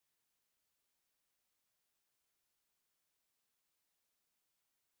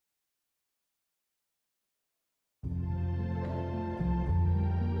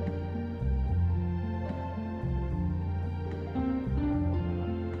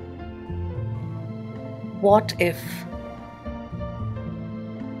What if?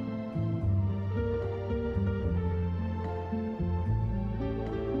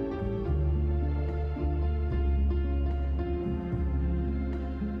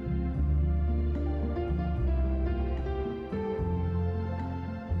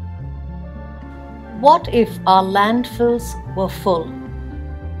 What if our landfills were full?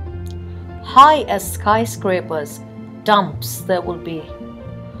 High as skyscrapers, dumps there will be.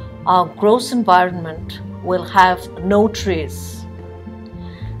 Our gross environment will have no trees.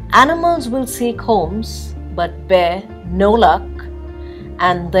 Animals will seek homes but bear no luck,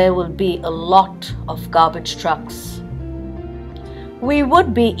 and there will be a lot of garbage trucks. We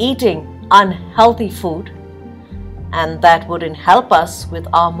would be eating unhealthy food, and that wouldn't help us with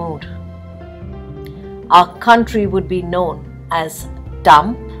our mood. Our country would be known as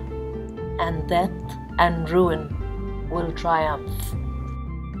dump, and death and ruin will triumph.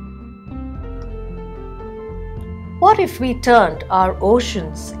 What if we turned our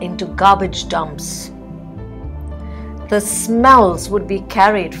oceans into garbage dumps? The smells would be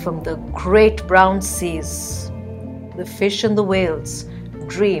carried from the great brown seas. The fish and the whales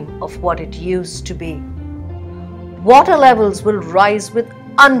dream of what it used to be. Water levels will rise with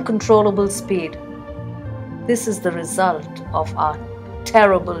uncontrollable speed. This is the result of our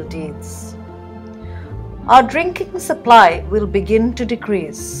terrible deeds. Our drinking supply will begin to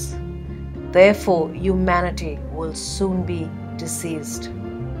decrease. Therefore, humanity will soon be deceased.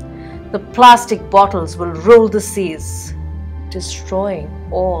 The plastic bottles will rule the seas, destroying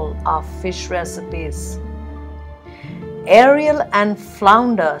all our fish recipes. Ariel and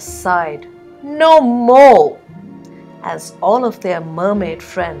Flounder sighed, "No more," as all of their mermaid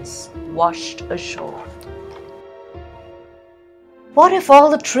friends washed ashore. What if all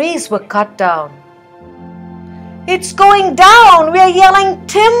the trees were cut down? "It's going down! We're yelling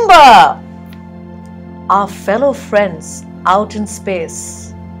timber!" Our fellow friends out in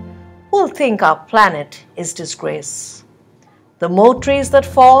space will think our planet is disgrace. The more trees that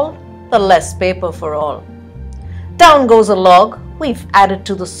fall, the less paper for all. Down goes a log, we've added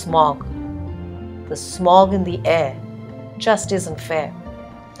to the smog. The smog in the air just isn't fair.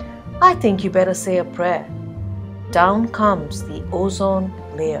 I think you better say a prayer. Down comes the ozone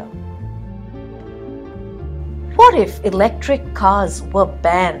layer. What if electric cars were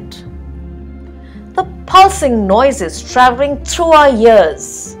banned? The pulsing noises traveling through our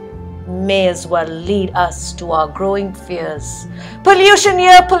ears may as well lead us to our growing fears. Pollution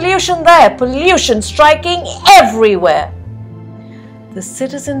here, pollution there, pollution striking everywhere. The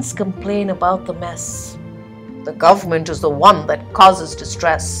citizens complain about the mess. The government is the one that causes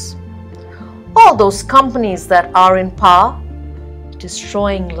distress. All those companies that are in power,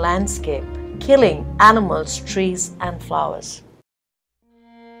 destroying landscape, killing animals, trees, and flowers.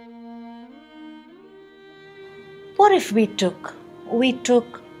 What if we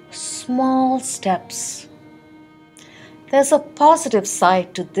took small steps? There's a positive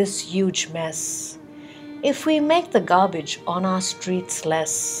side to this huge mess. If we make the garbage on our streets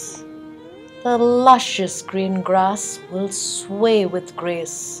less, the luscious green grass will sway with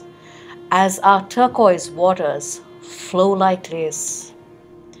grace as our turquoise waters flow like lace.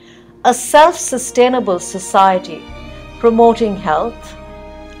 A self-sustainable society promoting health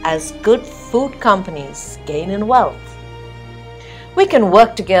as good food companies gain in wealth. We can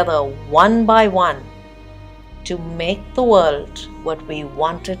work together one by one to make the world what we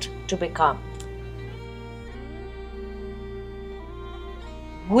want it to become.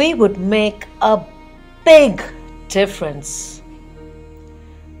 We would make a big difference.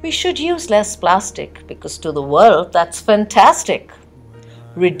 We should use less plastic because to the world that's fantastic.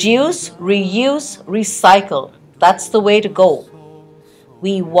 Reduce, reuse, recycle. That's the way to go.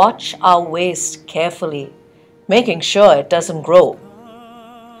 We watch our waste carefully, making sure it doesn't grow.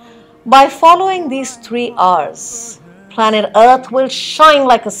 By following these 3 R's, planet Earth will shine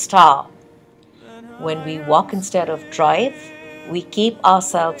like a star. When we walk instead of drive, we keep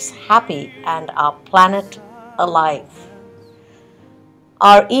ourselves happy and our planet alive.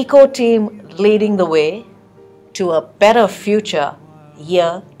 Our eco team leading the way to a better future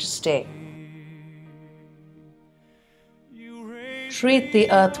here to stay. Treat the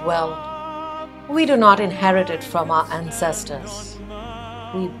earth well. We do not inherit it from our ancestors.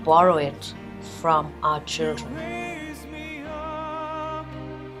 We borrow it from our children. Raise me up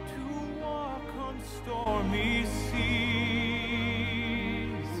to walk on stormy seas.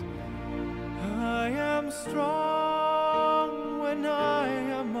 I am strong when I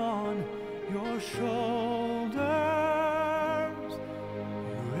am on your shoulders.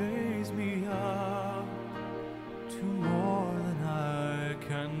 You raise me up to more than I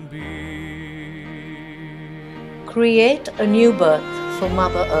can be. create a new birth for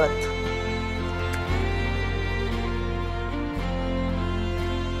Mother Earth.